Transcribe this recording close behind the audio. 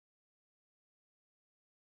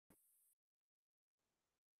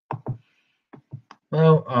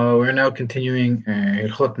Well, we're now continuing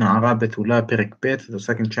Hilchot Na'ara Betula Perek Bet, the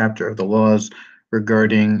second chapter of the laws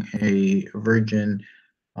regarding a virgin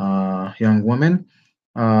young woman.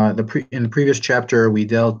 In the previous chapter, we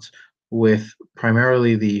dealt with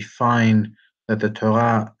primarily the fine that the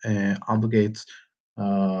Torah obligates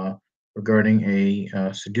uh, regarding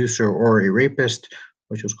a seducer or a rapist,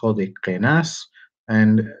 which was called a qenas.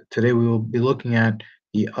 And today we will be looking at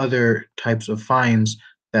the other types of fines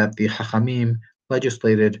that the Chachamim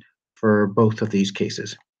legislated for both of these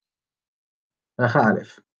cases. הלכה א'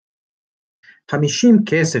 50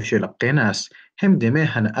 כסף של הקנס הם דמי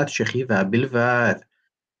הנאת שכיבה בלבד.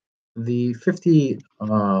 The 50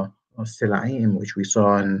 selaim, which we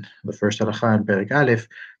saw in the first halacha in Perek Aleph,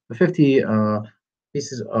 the 50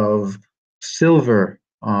 pieces of silver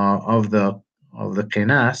of the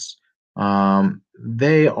kenas,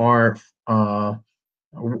 they are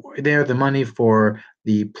the money for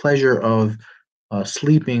the pleasure of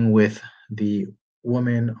sleeping with the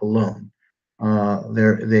woman alone.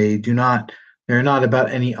 They're not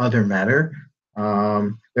about any other matter.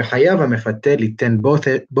 וחייב המפתה ליתן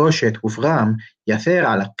בושת ופרם יתר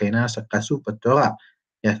על הכנס הכסוף בתורה,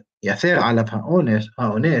 יתר עליו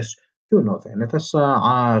האונס, שהוא נותן את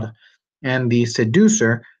השער. And the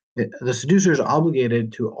seducer is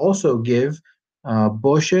obligated to also give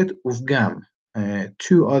boshet ufgam,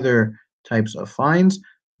 two other types of fines.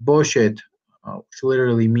 Boshet, which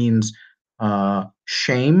literally means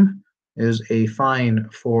shame, is a fine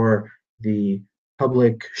for the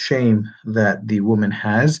public shame that the woman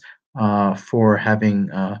has for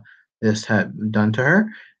having this done to her,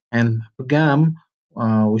 and gam,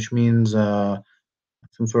 which means some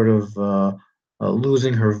sort of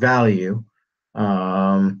losing her value,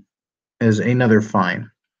 is another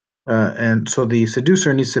fine. And so the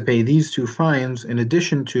seducer needs to pay these two fines in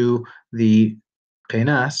addition to the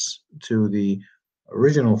qenas, to the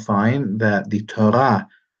original fine that the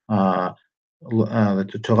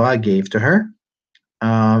Torah gave to her.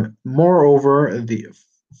 Moreover,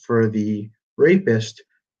 for the rapist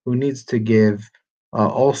who needs to give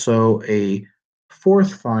also a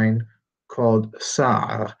fourth fine called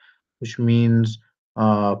sa'ar, which means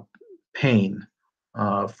pain,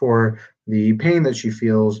 for the pain that she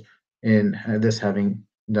feels in this having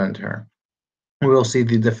done to her. We will see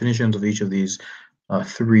the definitions of each of these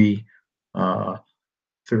three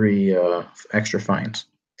extra fines.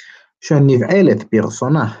 שנבעלת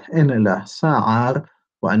ברצונה אין לה סער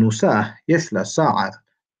ואנוסה יש לה סער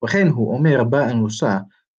וכן הוא אומר באנוסה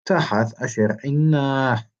תחת אשר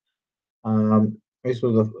עינה.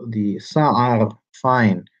 So the sa'ar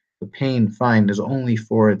fine, the pain fine, is only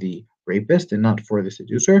for the rapist and not for the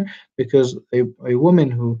seducer, because a woman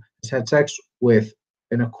who has had sex with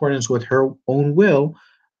in accordance with her own will,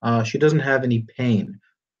 she doesn't have any pain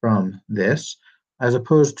from this, as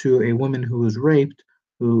opposed to a woman who is raped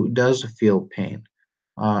who does feel pain.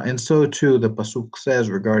 And so too, the pasuk says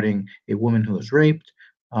regarding a woman who is raped,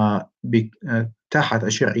 tahat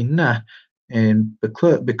asher innah, and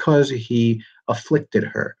because he afflicted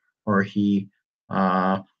her, or he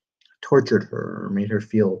tortured her, or made her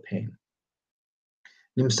feel pain.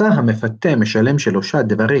 נמצא המפתה משלם 3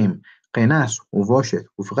 דברים, קנס ובושת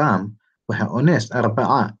ופרם, והאונס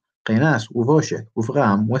 4, קנס ובושת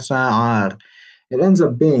ופרם וסער. It ends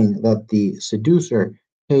up being that the seducer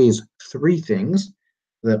pays 3 things: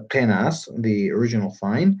 the qenas, the original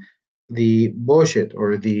fine, the boshet,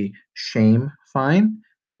 or the shame fine,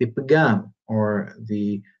 the pagam, or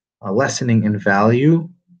the lessening in value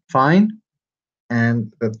fine,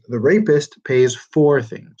 and the rapist pays 4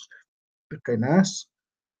 things: the qenas,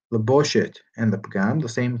 the boshet, and the pagam, the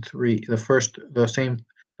same 3, the same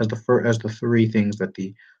as the 3 things that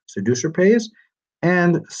the seducer pays,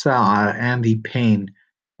 and sa'ar, and the pain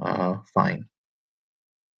fine.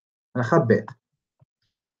 הלכה ב'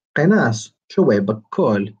 קנס שווה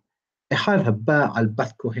בכל אחד הבא על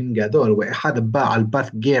בת כהן גדול ואחד הבא על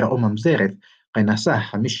בת גר או ממזרת קנסה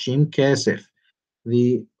 50 כסף.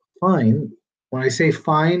 The fine, when I say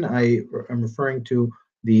fine, I am referring to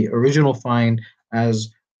the original fine as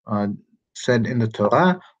said in the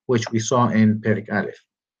Torah, which we saw in Perek Aleph.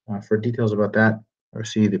 For details about that, or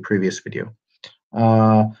see the previous video.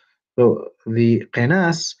 So the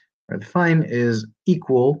qenas, or the fine, is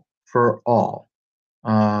equal for all,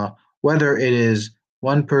 whether it is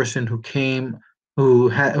one person who came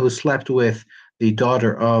who slept with the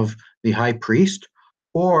daughter of the high priest,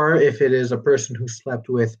 or if it is a person who slept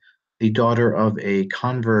with the daughter of a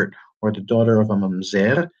convert, or the daughter of a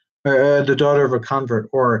mamzer, the daughter of a convert,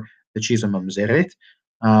 or that she's a mamzeret,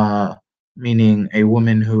 meaning a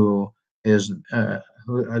woman who is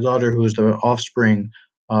a daughter who is the offspring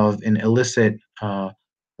of an illicit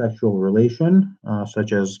sexual relation,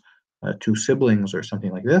 such as two siblings or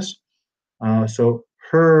something like this. So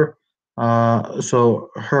her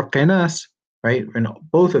qinas, right, in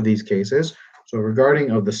both of these cases, so regarding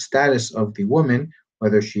of the status of the woman,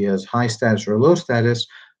 whether she has high status or low status,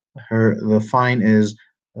 the fine is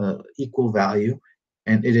equal value,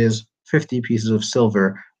 and it is 50 pieces of silver,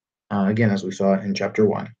 again, as we saw in chapter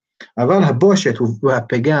 1. אבל הבושת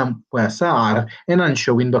והפגם והסער אינן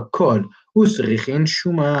שווים בכל, וצריכים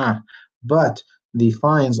שומה. But the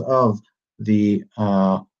fines of the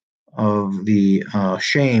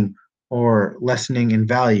shame or lessening in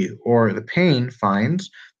value or the pain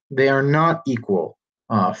fines, they are not equal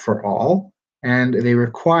for all, and they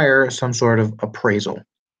require some sort of appraisal.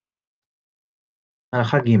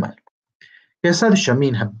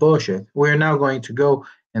 We're now going to go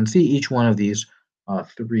and see each one of these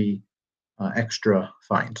three extra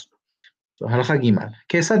fines. So הלכה ג'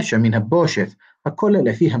 כיצד שמין הבושת הכולל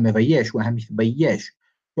לפיها מבייש והמתבייש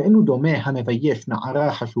שאינו דומה המבייש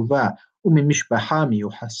נערה חשובה וממשפחה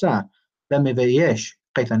מיוחסה למבייש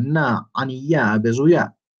קטנה ענייה בזויה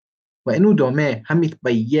ואינו דומה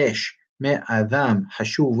המתבייש מאדם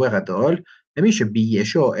חשוב וגדול למי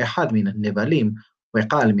שביישו אחד מן הנבלים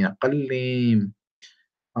וقال מן הקלים.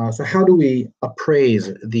 So how do we appraise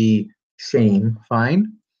the shame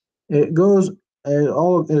fine? It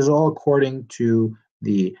is all according to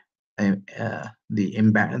the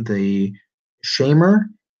shamer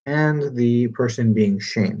and the person being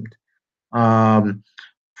shamed.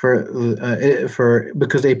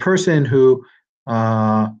 Because a person who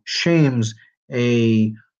shames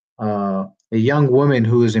a young woman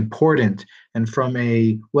who is important and from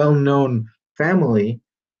a well-known family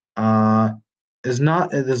is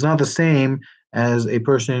not the same as a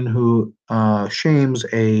person who shames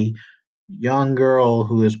a young girl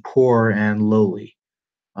who is poor and lowly.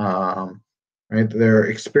 Right, their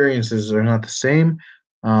experiences are not the same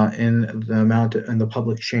in the amount and the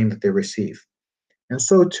public shame that they receive, and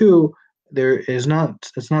so too it's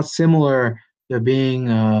not similar to being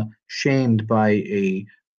shamed by a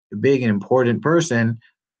big and important person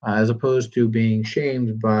as opposed to being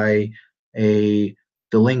shamed by a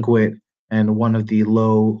delinquent and one of the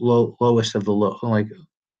lowest of the low,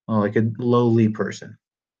 like a lowly person.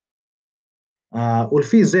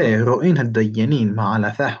 ולפי זה רואין הדיינים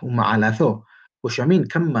מעלתה ומעלתו ושמין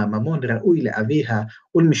כמה ממון ראוי לאביה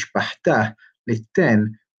ולמשפחתה ליתן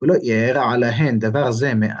ולא ירע עליהן דבר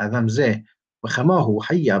זה מאדם זה וכמה הוא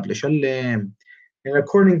חייב לשלם. In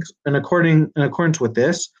accordance with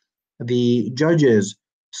this, the judges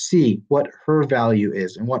see what her value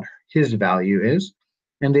is and what his value is,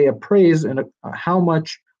 and they appraise how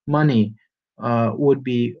much money would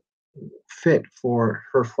be fit for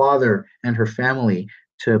her father and her family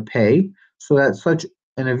to pay so that such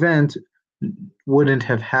an event wouldn't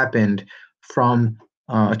have happened from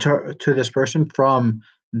to this person from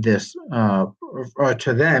this or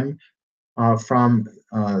to them from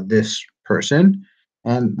this person,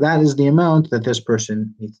 and that is the amount that this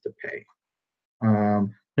person needs to pay.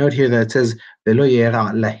 Note here that it says velo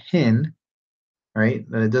yera lahin, right?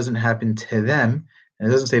 That it doesn't happen to them. And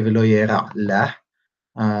it doesn't say velo yera lah.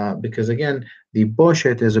 Because again, the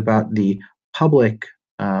boshet is about the public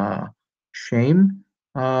shame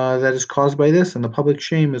that is caused by this, and the public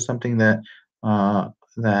shame is something that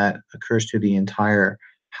occurs to the entire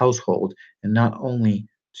household and not only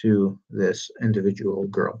to this individual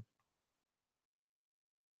girl.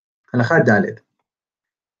 הלכה ד'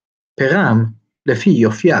 פרם לפי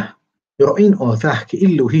יופייה רואים אותה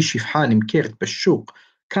כאילו היא שפחה נמכרת בשוק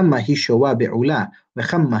כמה היא שווה בעולה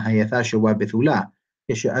וכמה הייתה שווה בתולה.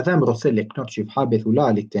 כשאדם רוצה לקנות שפחה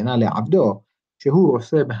בתולה ליתנה לעבדו, שהוא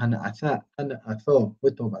רוצה בהנאתו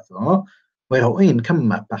וטובתו, ורואים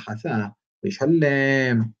כמה פחתה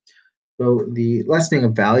וישלם. So the lessening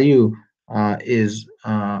of value is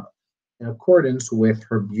in accordance with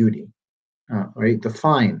her beauty. Right, the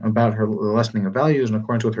fine about her lessening of value is in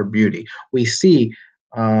accordance with her beauty. We see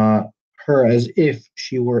her as if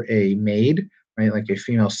she were a maid, right, like a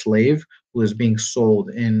female slave who is being sold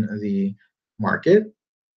in the market.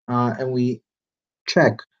 And we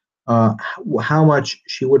check how much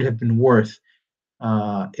she would have been worth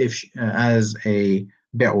if she, as a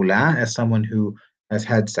be'ula, as someone who has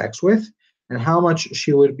had sex with, and how much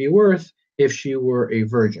she would be worth if she were a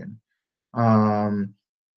virgin.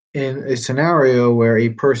 In a scenario where a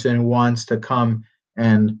person wants to come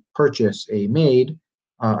and purchase a maid,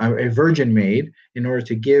 a virgin maid, in order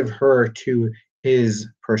to give her to his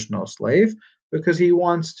personal slave, because he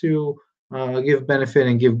wants to give benefit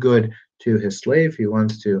and give good to his slave. He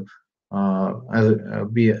wants to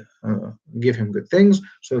give him good things.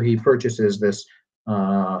 So he purchases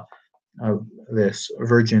uh, this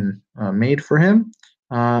virgin maid for him,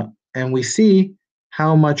 and we see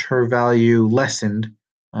how much her value lessened,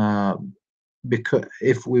 uh, because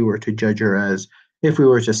if we were to judge her as, if we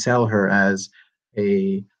were to sell her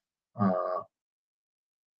a uh,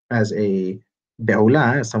 as a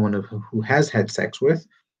beula, as someone who has had sex with,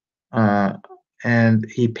 uh, and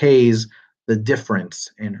he pays the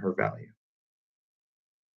difference in her value.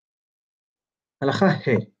 הלכה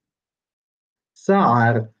ה'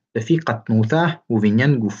 סער לפי קטנותה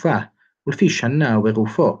ובניין גופה, ולפי שנה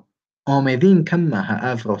ורופו. עומדים כמה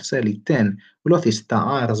האב רוצה ליתן, ולא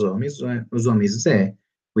תסתער זו מזה,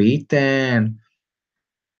 וייתן.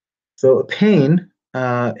 So pain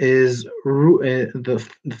is the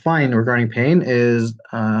fine regarding pain is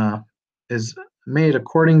made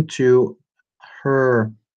according to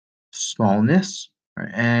her smallness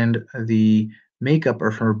and the makeup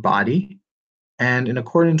of her body, and in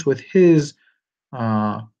accordance with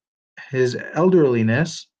uh, his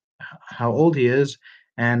elderliness, how old he is,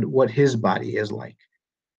 and what his body is like.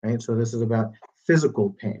 Right. So this is about physical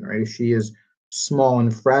pain. Right. If she is small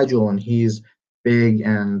and fragile, and he's big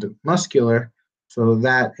and muscular, so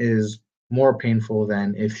that is more painful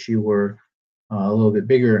than if she were a little bit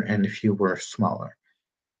bigger and if she were smaller.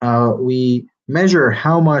 We measure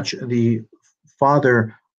how much the father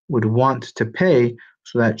would want to pay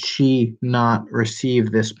so that she not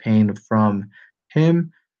receive this pain from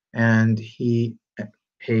him, and he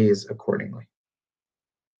pays accordingly.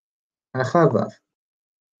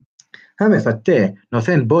 המפתה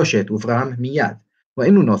נותן בושת וברם מיד,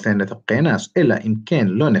 ואינו נותן את הפרנס, אלא אם כן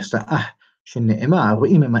לא נשאה, שנאמר,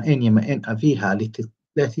 ואם ימאן ימאן אביה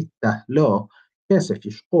לתתה לו, כסף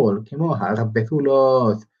ישקול כמו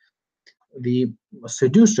הרבתולות. The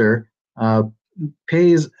seducer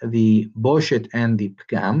pays the boshet and the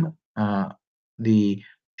pgam, the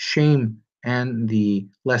shame and the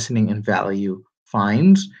lessening in value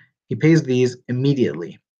fines. He pays these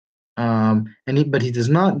immediately. But he does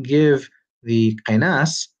not give the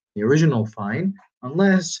qainas, the original fine,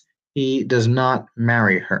 unless he does not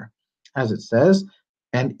marry her, as it says.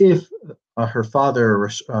 And if her father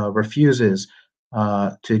refuses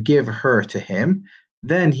to give her to him,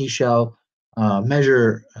 then he shall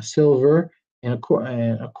measure silver in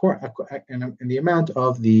the amount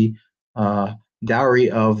of the dowry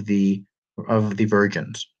of the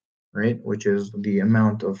virgins, right? Which is the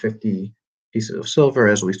amount of 50 pieces of silver,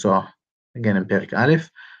 as we saw again in Perik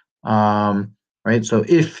Aleph. Right. So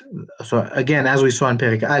again, as we saw in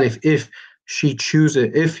Perik Aleph, if she chooses,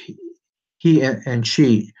 if he and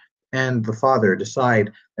she and the father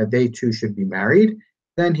decide that they two should be married,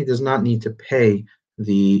 then he does not need to pay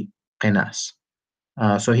the qinas.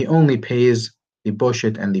 So he only pays the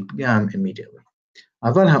boshet and the pgam immediately.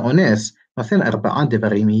 אבל האונס נותן 4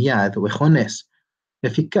 דברים מיד וכונס.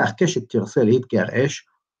 לפיכך כשתרצה להתגרש,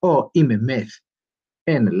 או אם מת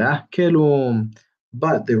אין לה כלום.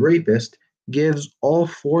 But the rapist gives all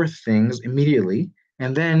 4 things immediately,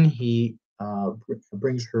 and then he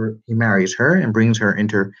marries her and brings her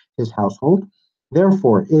into his household.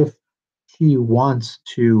 Therefore, if he wants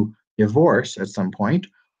to divorce at some point,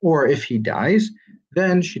 or if he dies,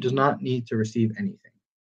 then she does not need to receive anything,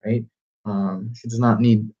 right? She does not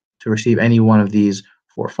need to receive any one of these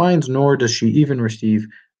 4 fines, nor does she even receive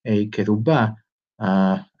a ketubah,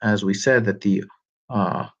 as we said that the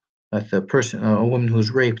person, a woman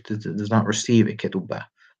who's raped, does not receive a ketubah,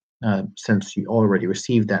 since she already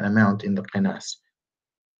received that amount in the qinas.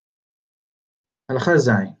 הלכה ז'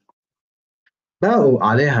 באו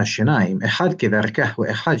עליה שניים, אחד כדרכה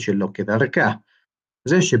ואחד שלא כדרכה.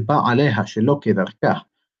 זה שבא עליה שלא כדרכה,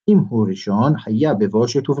 אם הוא ראשון חייב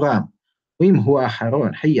בבושת וברם, ואם הוא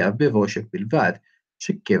האחרון חייב בבושת בלבד,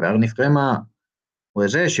 שכבר נפרמה.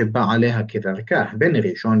 וזה שבא עליה כדרכה, בין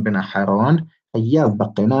ראשון בין אחרון, חייב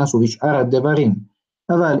בקינס ובשאר הדברים.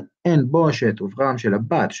 אבל אין בושת וברם של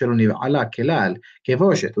הבת שלא נבעלה כלל,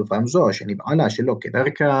 כבושת וברם זו שנבעלה שלא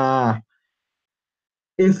כדרכה.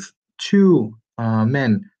 If 2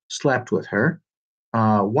 men slept with her,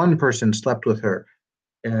 one person slept with her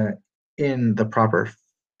in the proper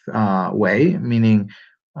way, meaning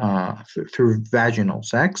through vaginal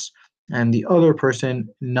sex, and the other person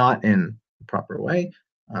not in the proper way,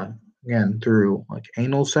 again through like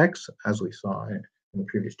anal sex, as we saw in the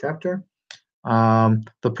previous chapter.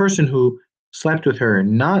 The person who slept with her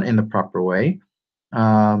not in the proper way,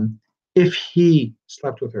 if he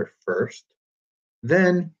slept with her first,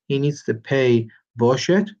 then he needs to pay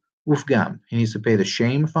boshet ufgam. He needs to pay the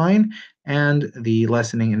shame fine and the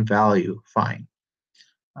lessening in value fine.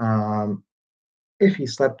 If he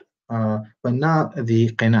slept but not the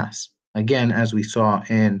qinas. Again, as we saw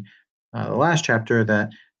in the last chapter, that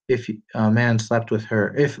if a man slept with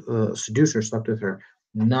her, if a seducer slept with her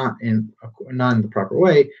not in the proper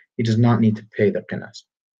way, he does not need to pay the qinas.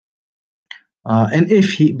 And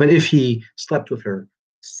if he slept with her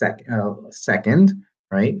second,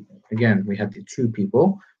 right? Again, we have the two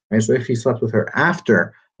people, right? So if he slept with her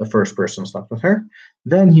after the first person slept with her,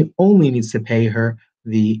 then he only needs to pay her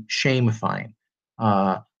the shame fine,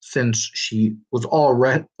 since she was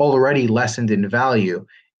already lessened in value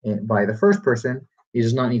by the first person. He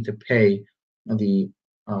does not need to pay the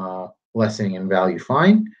lessening in value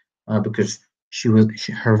fine, because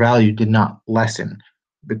her value did not lessen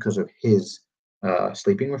because of his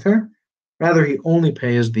sleeping with her. Rather, he only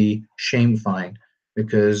pays the shame fine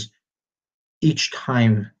because each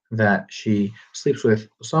time that she sleeps with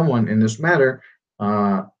someone in this matter,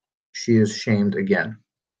 she is shamed again.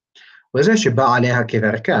 But the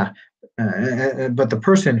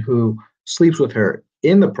person who sleeps with her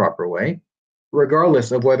in the proper way,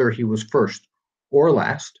 regardless of whether he was first or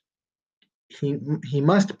last, he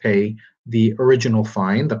must pay the original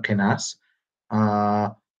fine, the qinas,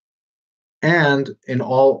 and in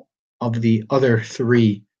all of the other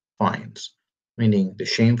three fines, meaning the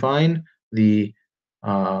shame fine, the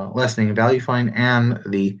lessening value fine, and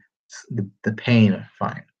the pain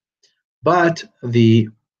fine. But the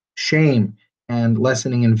shame and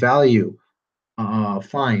lessening in value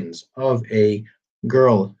fines of a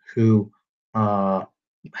girl who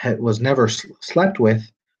was never slept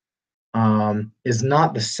with is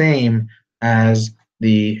not the same as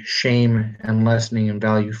the shame and lessening in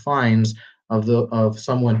value fines of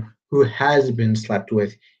someone who has been slept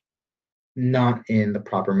with not in the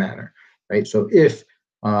proper manner, right? So if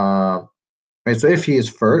right, so if he is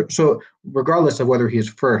first, so regardless of whether he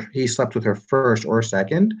slept with her first or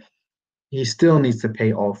second, he still needs to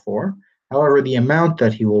pay all four. However, the amount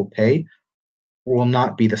that he will pay will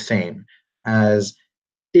not be the same as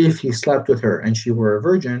if he slept with her and she were a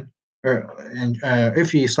virgin, and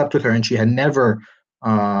if he slept with her and she had never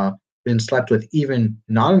been slept with, even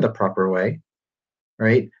not in the proper way,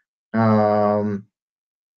 right?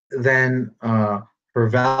 Then her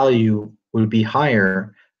value would be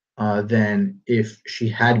higher than if she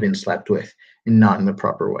had been slept with and not in the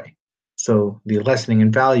proper way. So the lessening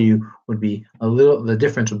in value would be the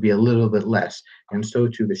difference would be a little bit less, and so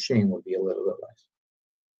too the shame would be a little bit less.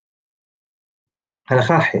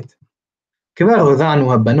 הלכה ח' כבר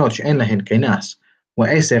הודענו הבנות שאין להן כנס,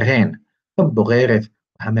 ועשר הן הבוגרת,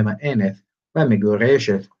 הממאנת,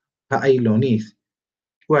 והמגורשת, האילונית,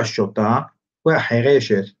 והשוטה,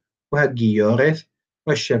 והחירשת, והגיורת,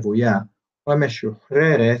 והשבויה,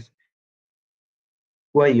 והמשוחררת,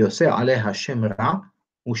 ויוצא עליה שם רע,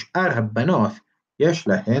 ושאר הבנות יש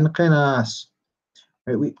להן כנס.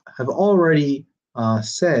 We have already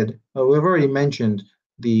we've already mentioned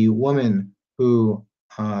the women who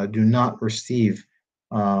do not receive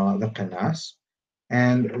the qanas,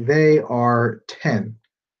 and they are 10.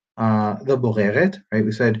 The bogeret, right?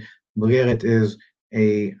 We said bogeret is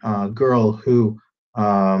a girl who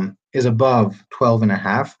is above 12 and a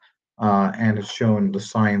half and has shown the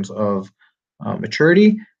signs of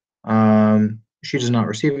maturity. She does not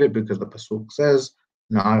receive it because the pasuk says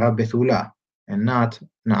na'ara bethula and not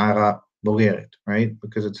na'ara bogeret, right?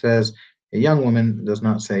 Because it says a young woman, does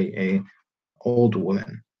not say a old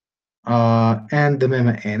woman. And the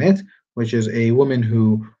mema'anet, which is a woman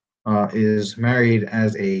who is married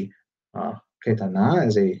as a ketana,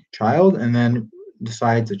 as a child, and then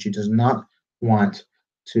decides that she does not want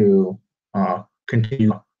to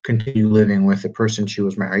continue living with the person she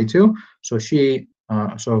was married to. So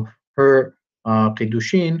so her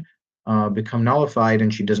kedushin become nullified,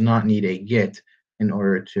 and she does not need a get in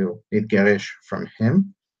order to get gerish from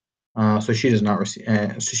him. So she does not receive.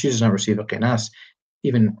 So she does not receive a kenas,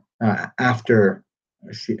 even after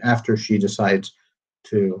she decides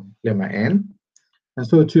to lema'en. And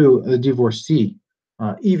so too, the divorcee,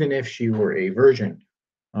 even if she were a virgin,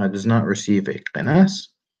 does not receive a kenas.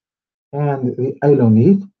 And the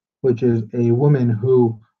ailonit, which is a woman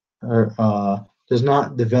who does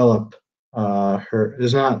not develop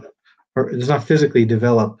does not physically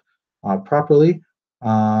develop properly,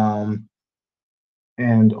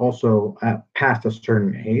 and also past a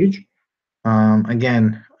certain age.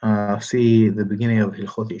 Again, see the beginning of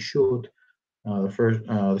Hilchot Ishut,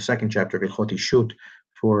 the second chapter of Hilchot Ishut,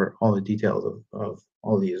 for all the details of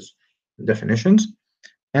all these definitions.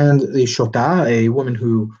 And the Shota, a woman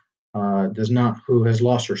who has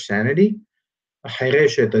lost her sanity. A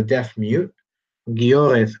Chayreshet, a deaf mute.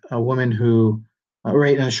 Gioret, a woman who,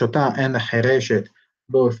 right, and Shota and the Chayreshet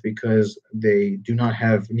both because they do not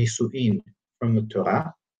have nisu'in from the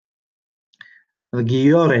Torah. The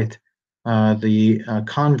Gioret, the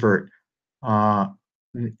convert,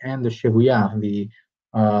 and the Shevuya,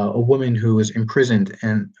 a woman who was imprisoned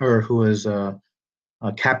or who was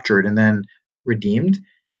captured and then redeemed,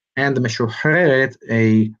 and the Meshucheret,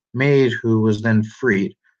 a maid who was then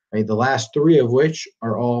freed. Right, the last three of which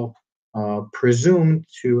are all presumed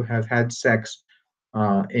to have had sex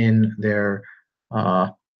in their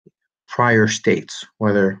prior states,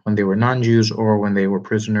 whether when they were non-Jews or when they were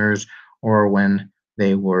prisoners or when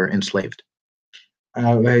they were enslaved. And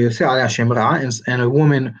a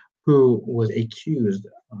woman who was accused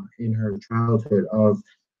in her childhood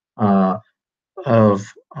uh,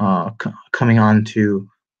 coming on to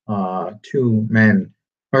two men,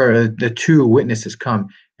 or the two witnesses come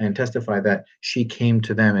and testify that she came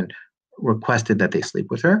to them and requested that they sleep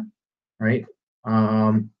with her, right?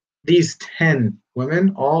 These 10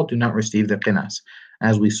 women all do not receive the qinas,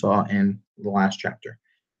 as we saw in the last chapter.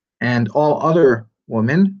 And all other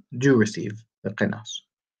women do receive the qinas.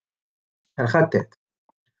 الخطة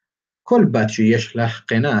كل בת שיש לה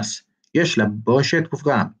قناس יש לה בושת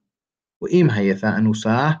ופגם, ואם הייתה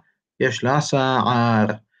אנוסה יש לה שער.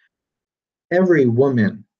 Every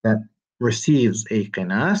woman that receives a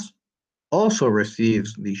qinas also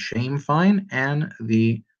receives the shame fine and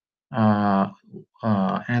the boshet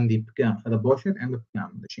and the pgam,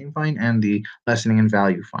 the shame fine and the lessening in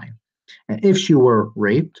value fine. And if she were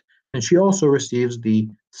raped, then she also receives the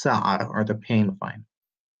sa'ar, or the pain fine.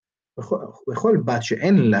 וכל בת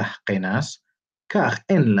שאין לה קינס, כך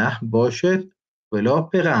אין לה בושת ולא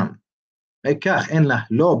פירם. וכך אין לה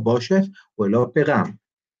לא בושת ולא פירם.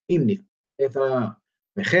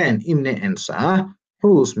 וכן אם נאנסה,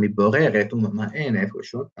 חוץ מבוררת וממאנת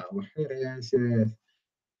ושוטה וחרשת.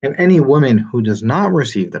 And any woman who does not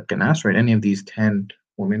receive the qinas, right, any of these 10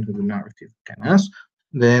 women who do not receive the qinas,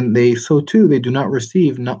 then they do not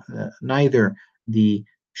receive neither the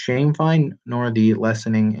shame fine nor the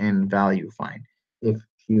lessening in value fine if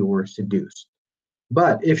she were seduced.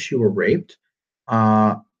 But if she were raped,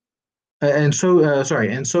 and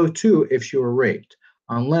so too if she were raped,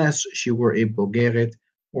 unless she were a bogeret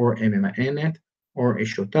or a mema'enet or a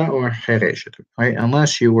shota or a chereshet, right? Unless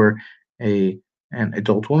she were an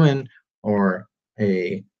adult woman or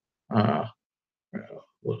a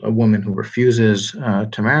woman who refuses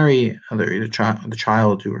to marry, the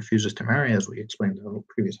child who refuses to marry, as we explained in the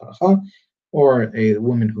previous halacha, or a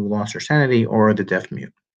woman who lost her sanity, or the deaf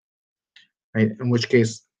mute, right? In which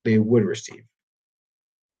case they would receive.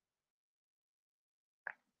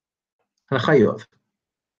 החיוב.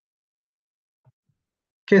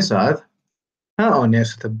 כיצד?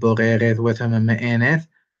 האונסת הבוררת והממאנת,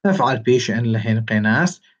 אף על פי שאין להן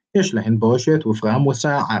קינס, יש להן בושת ופגם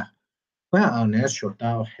וסער. והאונס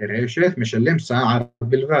שוטה או חירשת משלם סער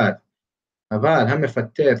בלבד. אבל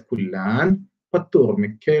המפתה את כולן פטור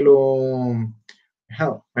מכלום.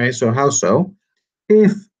 How? Right? So how so?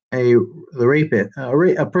 If a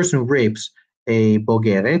person who rapes a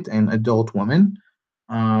bogeret, an adult woman,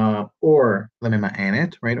 or the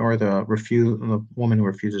mema'anet, right, or the woman who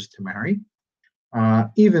refuses to marry,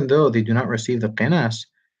 even though they do not receive the qinas,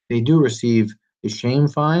 they do receive the shame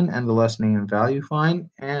fine and the lessening in value fine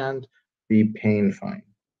and the pain fine.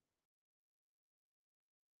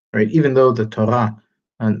 Right, even though the Torah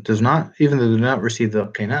even though they do not receive the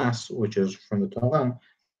qinas, which is from the Torah,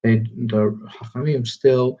 the Chachamim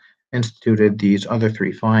still instituted these other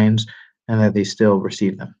three fines, and that they still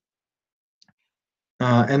receive them.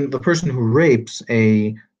 And the person who rapes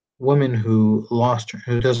a woman who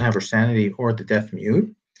doesn't have her sanity, or the deaf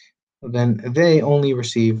mute, then they only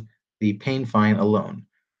receive the pain fine alone.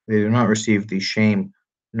 They do not receive the shame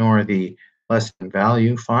nor the lessening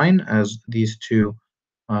value fine, as these two,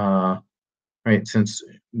 right? Since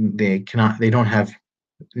they don't have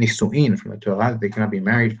nisu'in from the Torah, they cannot be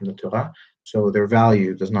married from the Torah, so their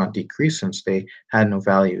value does not decrease since they had no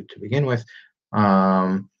value to begin with.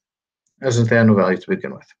 Since they had no value to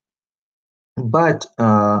begin with. But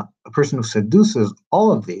a person who seduces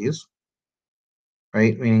all of these,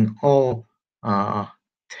 right, meaning all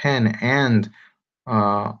 10 and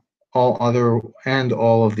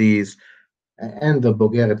all of these, and the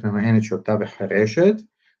bogeret mema'anet shota v'chareshet,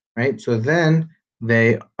 right? So then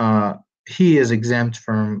he is exempt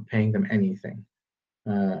from paying them anything,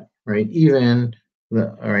 right? Even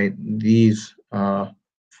these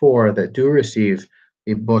 4 that do receive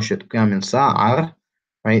the boshet pgam and sa'ar,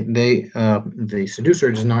 right? The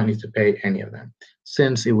seducer does not need to pay any of them,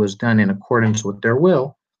 since it was done in accordance with their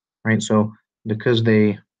will, right? So because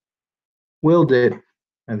they willed it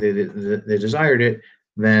and they desired it,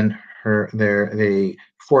 then they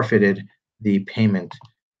forfeited the payment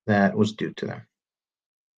that was due to them.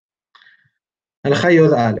 הלכה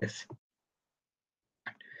י"א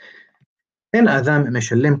אין אדם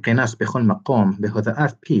משלם קנס בכל מקום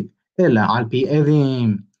בהודאת פיו, אלא על פי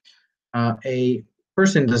עדים. A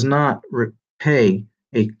person does not pay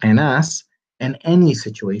a qenas in any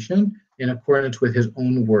situation in accordance with his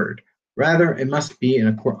own word. Rather, it must be in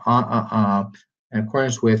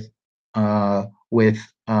accordance with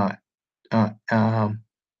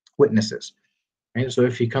witnesses. Right? So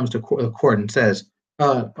if he comes to the court and says,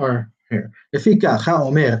 לפיכך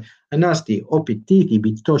האומר, אנסתי או פיתיתי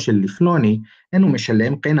ביתו של לפלוני, אינו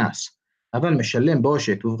משלם קנס, אבל משלם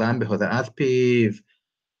בושת ובראם בהודאת פיו.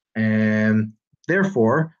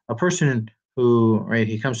 Therefore, a person who, right,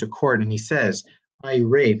 he comes to court and he says, I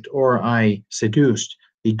raped or I seduced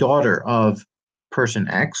the daughter of person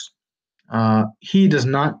X, he does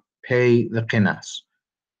not pay the qinas,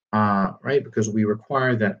 right? Because we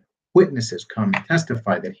require that witnesses come and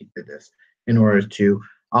testify that he did this in order to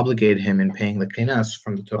obligate him in paying the qinas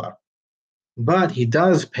from the Torah. But he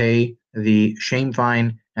does pay the shame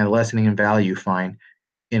fine and lessening in value fine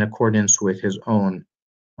in accordance with his own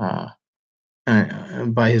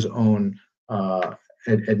by his own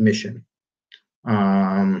admission.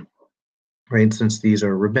 Right, since these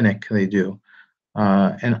are rabbinic, they do.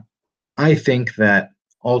 And I think that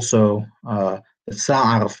also the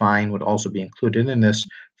sa'ar fine would also be included in this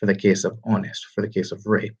for the case of honest, for the case of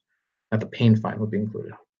rape, that the pain fine would be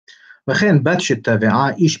included. וכן בת שתבעה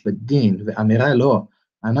איש בדין ואמרה לו,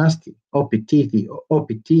 אנסתי או פיתיתי או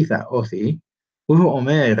פיתיתה אותי, והוא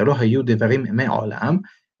אומר לא היו דברים מעולם,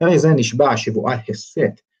 הרי זה נשבע שבועת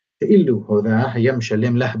הסת, שאילו הודה היה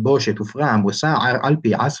משלם לה בושת ופרם וסער על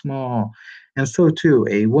פי עצמו. And so too,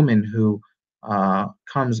 a woman who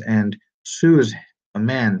comes and sues a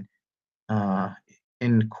man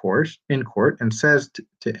in court and says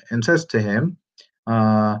to him,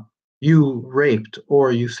 you raped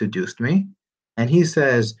or you seduced me, and he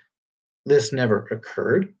says this never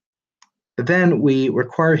occurred, but then we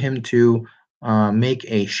require him to make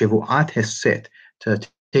a shivuat heset, to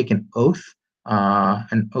take an oath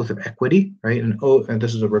of equity, right? An oath, and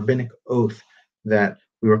this is a rabbinic oath that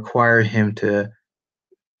we require him to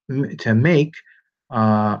make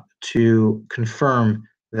to confirm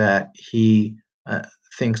that he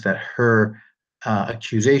thinks that her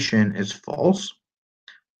accusation is false.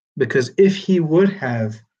 Because if he would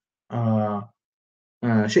have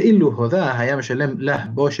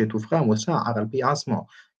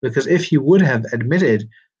because if he would have admitted,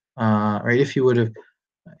 right, if he would have,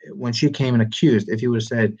 when she came and accused, if he would have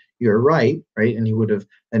said, you're right, and he would have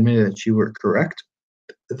admitted that you were correct,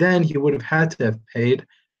 then he would have had to have paid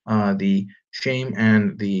the shame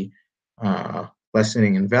and the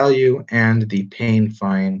lessening in value and the pain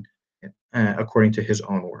fine according to his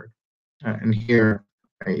own word. And here,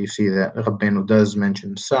 right, you see that Rabbeinu does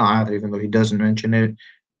mention Sa'ar, even though he doesn't mention it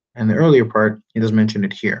in the earlier part, he does mention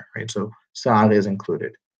it here, right? So Sa'ar is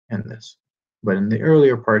included in this. But in the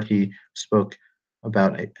earlier part, he spoke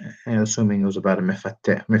about, assuming it was about a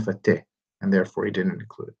mefateh, and therefore he didn't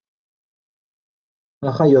include it.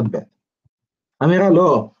 הלכה י"ב אמירה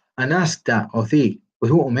לו, אנסת אותי,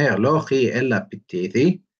 והוא אומר, לא אחי אלא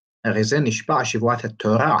פיתיתי, הרי זה נשבע שבועת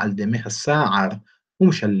התורה על דמי הסער,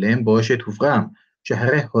 ומשלם בושת וברם,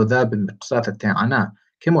 שהרי הודה במקצת הטענה,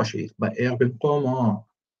 כמו שהתבאר במקומו.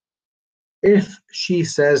 If she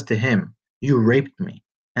says to him, you raped me,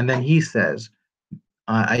 and then he says,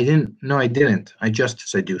 I didn't, I just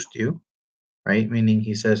seduced you, right? Meaning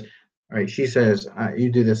he says, right, she says, you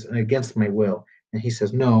did this against my will, and he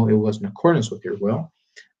says, no, it was in accordance with your will,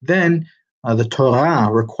 then the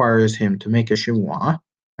Torah requires him to make a shivua,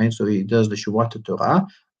 right? So he does the shivua to Torah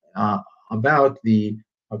about the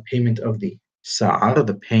payment of the sa'ar,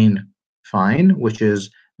 the pain fine, which is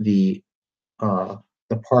the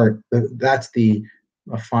part that's the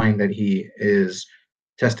fine that he is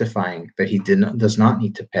testifying that he does not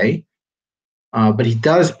need to pay, but he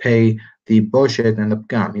does pay the boshet and the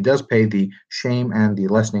pgam. He does pay the shame and the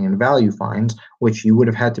lessening in value fines, which he would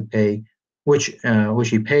have had to pay, which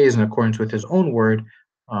he pays in accordance with his own word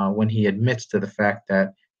when he admits to the fact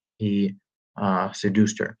that he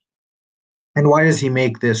seduced her. And why does he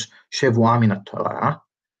make this shevua min Torah?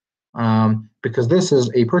 Because this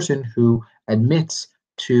is a person who admits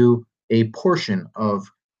to a portion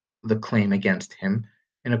of the claim against him,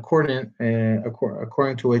 in according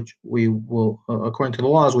to which we will, according to the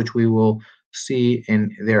laws, which we will see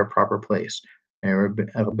in their proper place.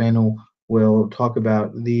 Rabbeinu will talk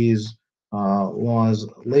about these laws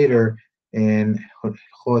later in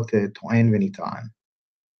Chot To'en V'Nitan.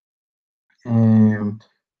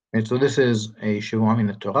 Right, so this is a Shivua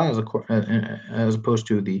min Torah as opposed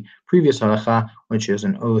to the previous halacha, which is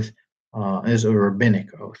an oath, is a rabbinic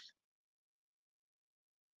oath.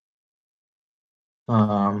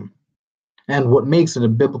 And what makes it a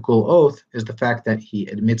biblical oath is the fact that he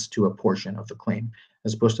admits to a portion of the claim,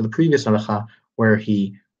 as opposed to the previous halacha where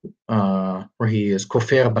he is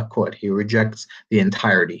kofer bakod, he rejects the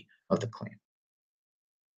entirety of the claim.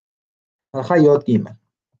 הלכה י"ג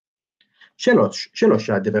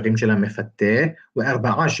שלושה דברים של המפתה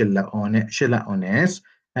וארבעה של האונס,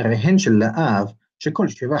 הרי הן של לאב, שכל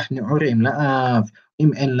שבח נעורים לאב,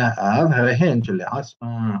 אם אין לאב, הרי הן של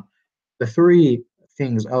לעצמה. The three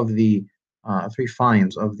things of the three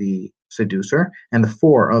fines of the seducer and the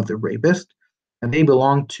four of the rapist, and they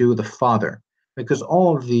belong to the father, because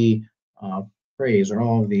all of the praise or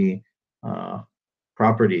all of the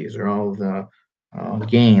properties or all of the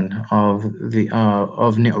gain of the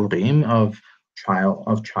of Ne'orim, of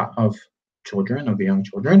children, of the young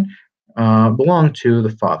children, belong to the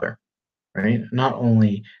father, right? Not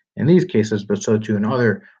only in these cases, but so too in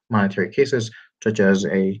other monetary cases, such as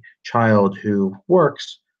a child who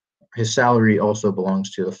works, his salary also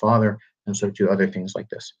belongs to the father, and so too other things like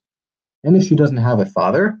this. And if she doesn't have a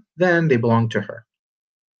father, then they belong to her.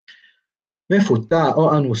 מפותה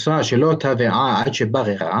או אנוסה שלא תבעה עד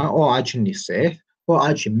שבררה או עד שנישאת או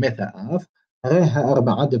עד שמת האב, הרי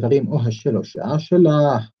הארבעה דברים או השלושה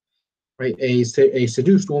שלה. Right, a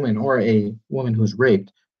seduced woman or a woman who's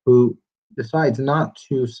raped who decides not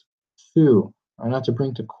to sue or not to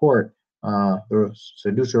bring to court the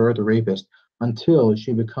seducer or the rapist until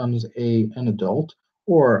she becomes an adult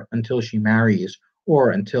or until she marries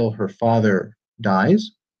or until her father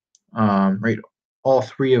dies, right, all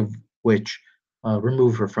three of which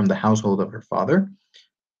remove her from the household of her father.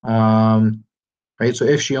 Right, so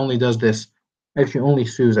if she only does this, if she only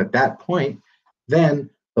sues at that point, then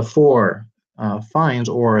the four fines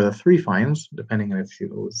or the three fines, depending on if she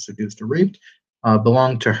was seduced or raped,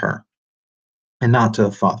 belong to her and not to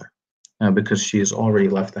the father, because she has already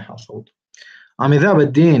left the household. עמידה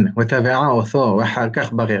בדין ותבעה אותו ואחר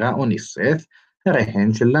כך בררה או נישאת, הרי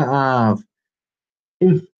הן של האב.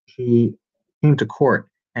 If she came to court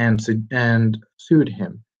and sued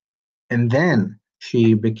him, and then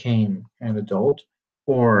she became an adult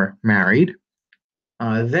or married,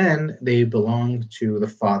 then they belong to the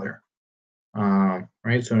father.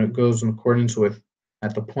 Right, so it goes in accordance with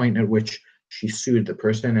at the point at which she sued the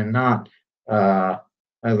person and not at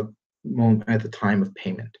the time of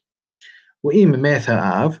payment. ואם מת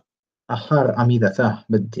האב אחר עמידתה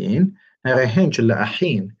בדין, הרי הן של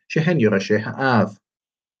האחים שהן יורשי האב.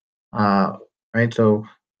 Right, so,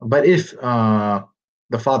 but if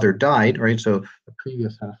the father died, right, so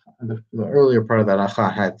the earlier part of that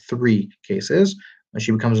halacha had three cases: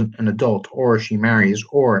 she becomes an adult, or she marries,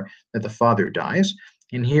 or that the father dies.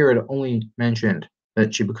 And here it only mentioned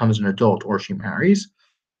that she becomes an adult or she marries,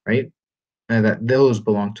 right, and that those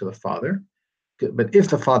belong to the father. But if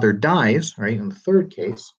the father dies, right, in the third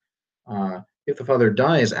case, if the father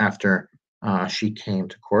dies after she came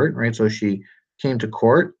to court, right, so she came to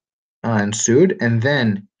court and sued, and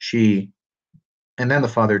then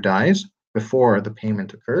the father dies before the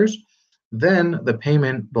payment occurs, then the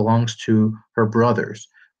payment belongs to her brothers,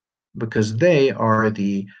 because they are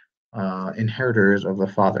the inheritors of the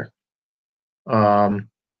father. Right,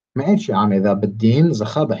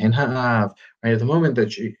 at the moment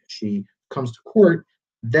that she comes to court,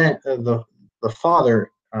 then the father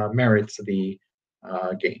merits the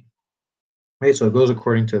gain. Right, so it goes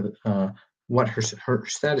according to what her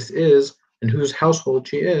status is and whose household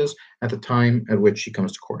she is at the time at which she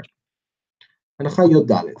comes to court. הלכה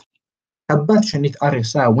י"ד הבת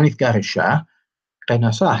שנתארסה ונתגרשה,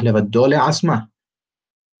 קנסה לבדו לעצמה.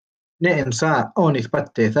 נאנסה או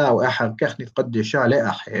נתפתתה ואחר כך נתקדשה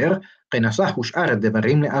לאחר, קנסה ושאר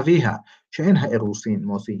הדברים לאביה, שאין האירוסין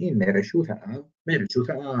מוציאים מרשות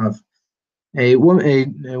האב. A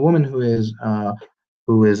woman who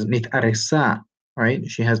is נתארסה, right?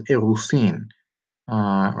 She has erusin,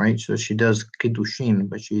 right? So she does kiddushin,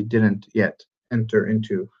 but she didn't yet enter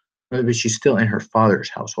into, but she's still in her father's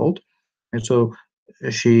household, and so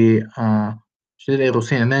she did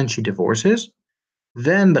erusin, and then she divorces.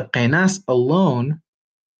 Then the qenas alone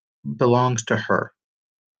belongs to her,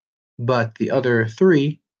 but the other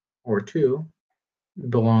three or two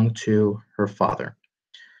belong to her father.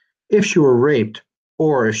 If she were raped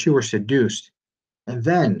or if she were seduced, and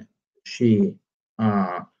then she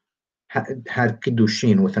had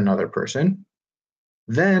kiddushin with another person,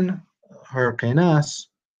 then her qenas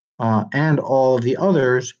and all the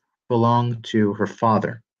others belong to her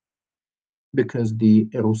father, because the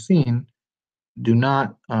erusin do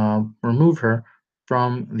not remove her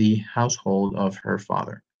from the household of her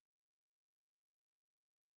father.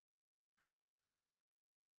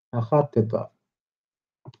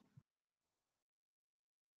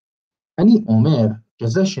 אני אומר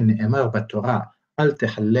שזה שנאמר בתורה אל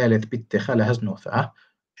תחלל את ביתך להזנותה,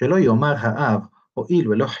 שלא יאמר האב הואיל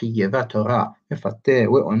ולא חייבה תורה מפתה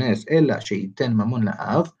ואונס אלא שייתן ממון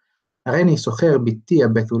לאב, הרי אני שוכר ביתי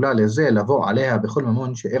הבתולה לזה לבוא עליה בכל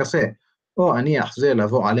ממון שארצה, או אני אחזה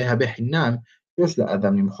לבוא עליה בחינם, יש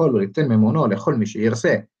לאדם למחול וליתן ממונו לכל מי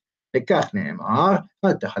שירצה. וכך נאמר,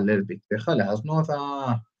 אל תחלל ביתך להזנותה.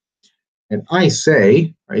 And I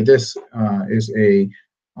say, right, this is a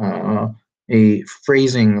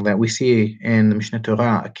phrasing that we see in the Mishneh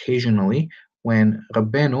Torah occasionally when the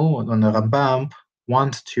Rambam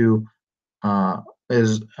wants to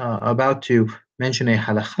is about to mention a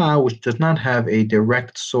halacha which does not have a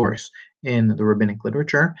direct source in the rabbinic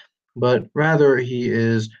literature, but rather he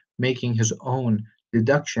is making his own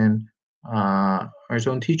deduction or his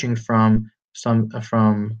own teaching from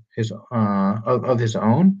his of his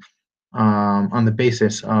own on the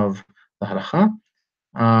basis of the halacha.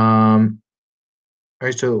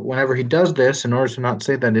 Right, so whenever he does this, in order to not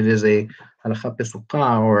say that it is a halacha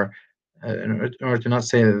pesuka, or in order to not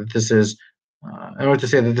say that this is, in order to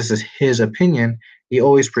say that this is his opinion, he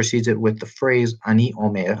always precedes it with the phrase "ani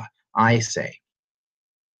omer," I say.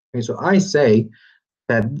 Okay, so I say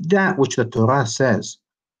that which the Torah says,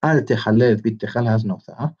 "Al techalel b'techal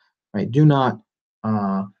haznotha," right? Do not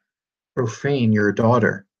profane your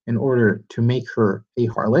daughter in order to make her a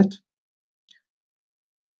harlot.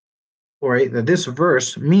 Right, that this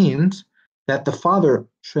verse means that the father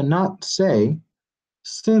should not say,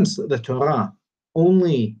 since the Torah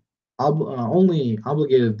only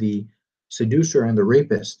obligated the seducer and the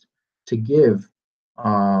rapist to give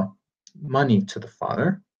money to the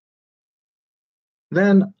father,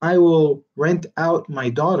 then I will rent out my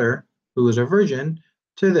daughter, who is a virgin,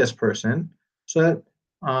 to this person, so that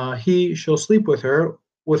he shall sleep with her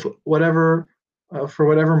with whatever for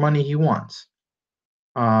whatever money he wants.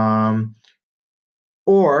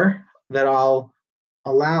 Or that I'll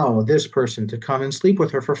allow this person to come and sleep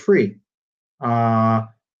with her for free,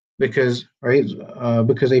 because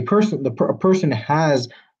a person has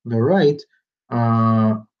the right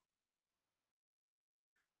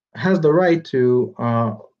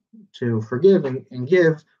to forgive and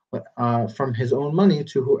give from his own money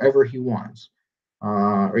to whoever he wants.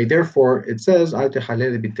 Right, therefore, it says,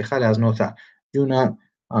 do not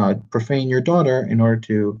profane your daughter in order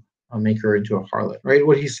to make her into a harlot. Right,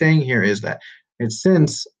 what he's saying here is that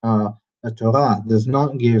since the Torah does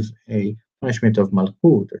not give a punishment of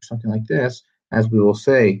malchut or something like this, as we will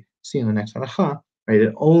see in the next halakha, right,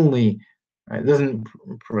 it doesn't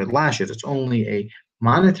provide lashes, it's only a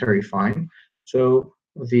monetary fine. So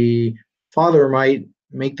the father might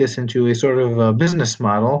make this into a sort of a business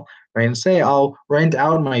model, right, and say, I'll rent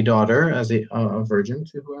out my daughter as a virgin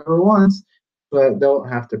to whoever wants, but they'll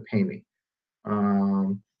have to pay me.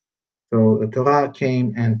 So the Torah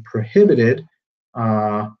came and prohibited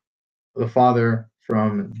the father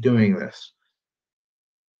from doing this.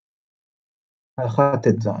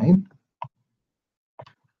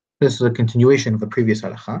 This is a continuation of the previous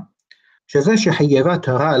halakha. שזה שחייבה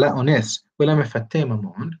תורה לאונס ולמפתה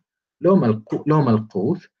ממון, לא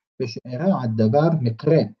מלכות, ושאירע הדבר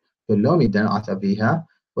מקרה, ולא מדעת אביה,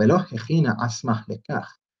 ולא הכינה עצמה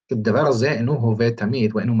לכך. כדבר הזה אינו הווה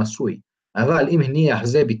תמיד ואינו מסוי. אבל אם הניח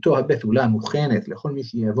זה ביתו הבתולה מוכנת לכל מי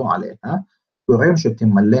שיבוא עליה, גורם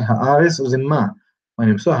שתמלא הארץ זמה,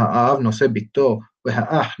 ונמצא האב נושא ביתו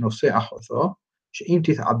והאח נושא אחותו, שאם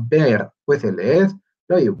תתעבר ותלד,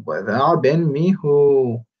 לא יבודע בן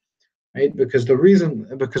מיהו. Right, because that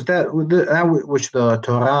which the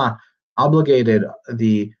Torah obligated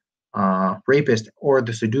the rapist or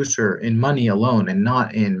the seducer in money alone and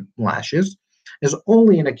not in lashes is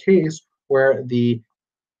only in a case where the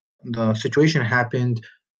situation happened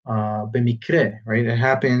b'mikre, right? It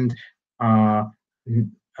happened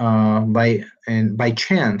by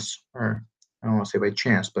chance, or I don't want to say by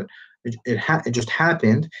chance, but it just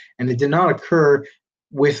happened, and it did not occur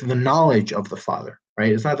with the knowledge of the father.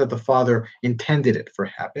 Right? It's not that the father intended it for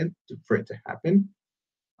it to happen,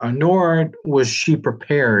 nor was she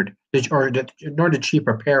prepared, nor did she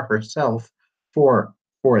prepare herself for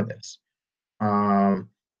this.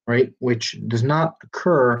 Right? Which does not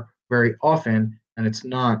occur very often, and it's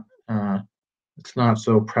not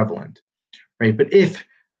so prevalent. Right? But if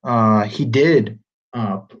he did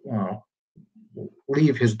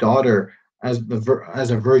leave his daughter as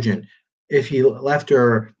a virgin, if he left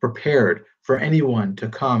her prepared for anyone to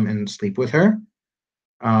come and sleep with her,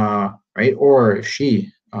 right? Or if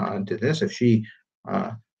she did this, if she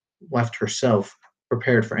left herself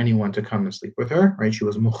prepared for anyone to come and sleep with her, right? She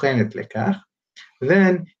was muchenet lekach.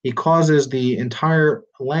 Then he causes the entire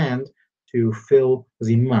land to fill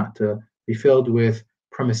zimma, to be filled with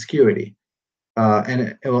promiscuity.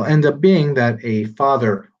 And it will end up being that a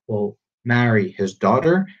father will marry his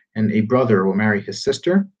daughter and a brother will marry his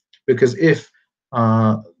sister. Because if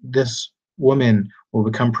this woman will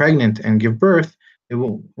become pregnant and give birth, it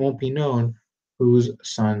won't be known whose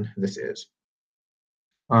son this is.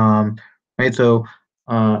 Um, right. So,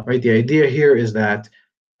 right. The idea here is that,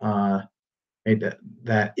 right,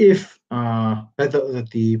 that if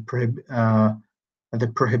the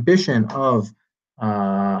prohibition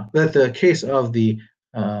that the case of the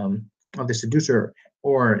seducer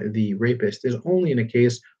or the rapist is only in a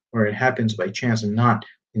case where it happens by chance and not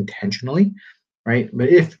intentionally, right? But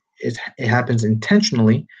if it happens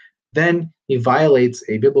intentionally, then he violates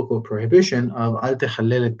a biblical prohibition of al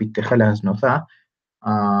تخللت باتخالها زنوثا,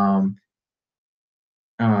 um,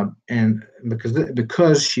 and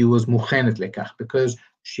because she was muhanet lekach, because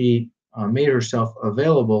she made herself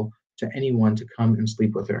available to anyone to come and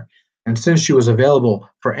sleep with her. And since she was available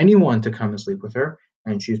for anyone to come and sleep with her,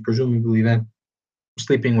 and she's presumably then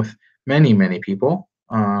sleeping with many, many people,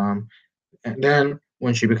 and then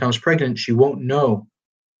when she becomes pregnant, she won't know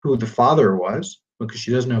who the father was because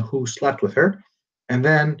she doesn't know who slept with her. And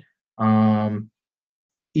then um,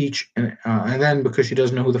 and then because she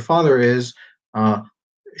doesn't know who the father is, uh,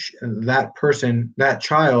 that person, that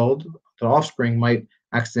child, the offspring might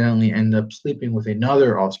accidentally end up sleeping with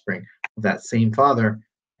another offspring of that same father,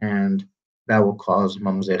 and that will cause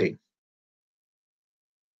mamzeri.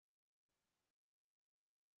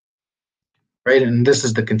 Right, and this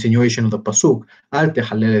is the continuation of the pasuk. Al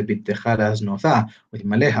تحلل باتخاذ أزنوثا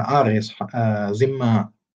وتملئها أرز זימה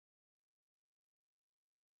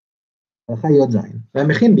חיות זין.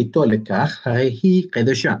 והמכין ביתו לכך, הרי היא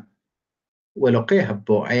קדשה. ולוקח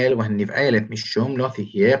הפועל והנבעלת משום לא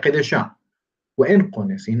תהיה קדשה. وإن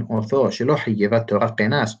قنس أوثو שלא חייבה תורה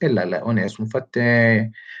קנס إلا לאונס מפתה.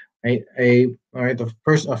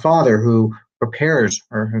 A father who prepares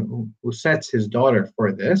or who sets his daughter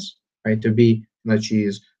for this, right, to be that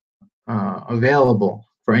she's available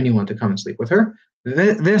for anyone to come and sleep with her.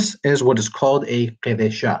 This is what is called a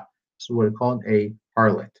qedesha. This is what is called a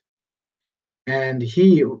harlot. And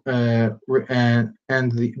he both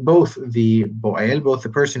the bo'el, both the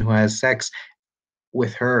person who has sex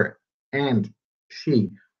with her and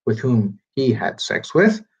she with whom he had sex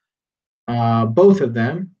with, both of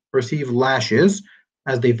them receive lashes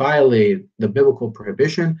as they violate the biblical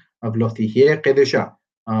prohibition of lotihye kedesha,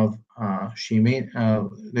 of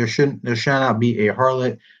there shall not be a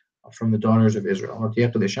harlot from the daughters of Israel.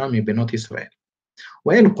 lotihye kedesha mi benot Israel.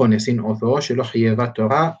 ואין קונסין אותו שלא חייבה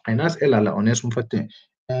תורה קנס אלא לאונס מפתה.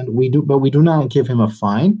 And we do not give him a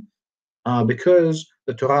fine, because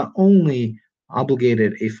the Torah only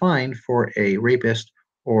obligated a fine for a rapist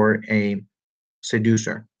or a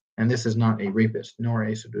seducer. And this is not a rapist nor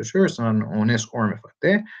a seducer, it's not an ones or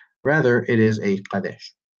mefate, rather it is a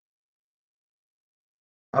qadesh.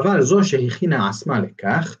 אבל זו שהכינה עצמה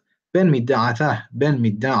לכך, בין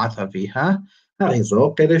מדעת אביה, הרי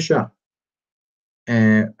זו קדשה.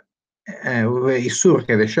 ואיסור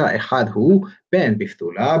קדשה אחד הוא, בין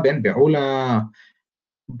בפתולה, בין בעולה.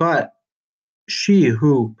 But she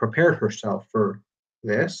who prepared herself for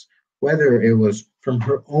this, whether it was from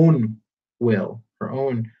her own will, her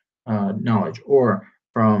own knowledge, or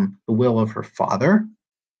from the will of her father,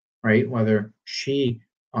 right? Whether she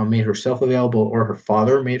made herself available or her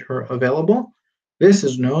father made her available, this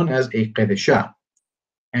is known as a qedesha.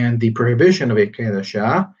 And the prohibition of a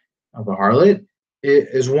qedesha, of a harlot,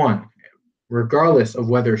 is one, regardless of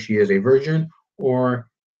whether she is a virgin or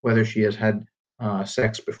whether she has had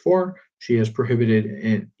sex before, she is prohibited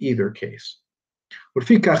in either case.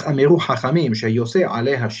 ולפיכך אמרו חכמים שיוצא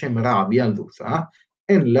עליה שם רע בילדותה,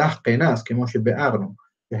 אין לך קנס כמו שביארנו,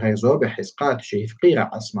 והאזו בחזקת שהפקירה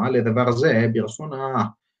עצמה לדבר זה ברצונה.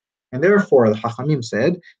 And therefore the Chachamim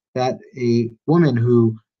said that a woman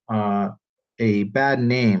who a bad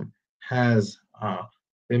name has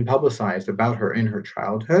been publicized about her in her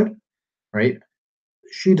childhood, right?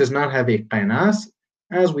 She does not have a qainas,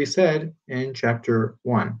 as we said in chapter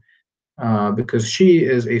 1, because she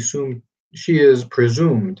is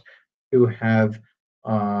presumed to have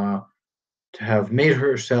made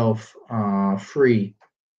herself free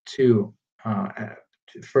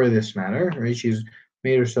for this matter, right? She's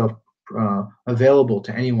made herself available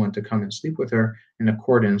to anyone to come and sleep with her in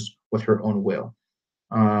accordance with her own will.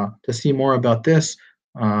 To see more about this,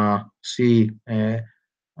 see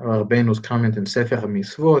Rabbeinu's comment in Sefer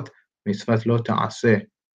HaMitzvot, mitzvat lo ta'aseh,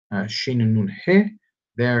 shin nun he.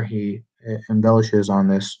 There he embellishes on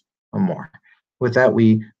this more. With that,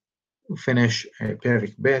 we finish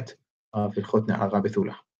Perik Bet of Ilchot Ne'ara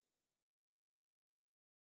Betula.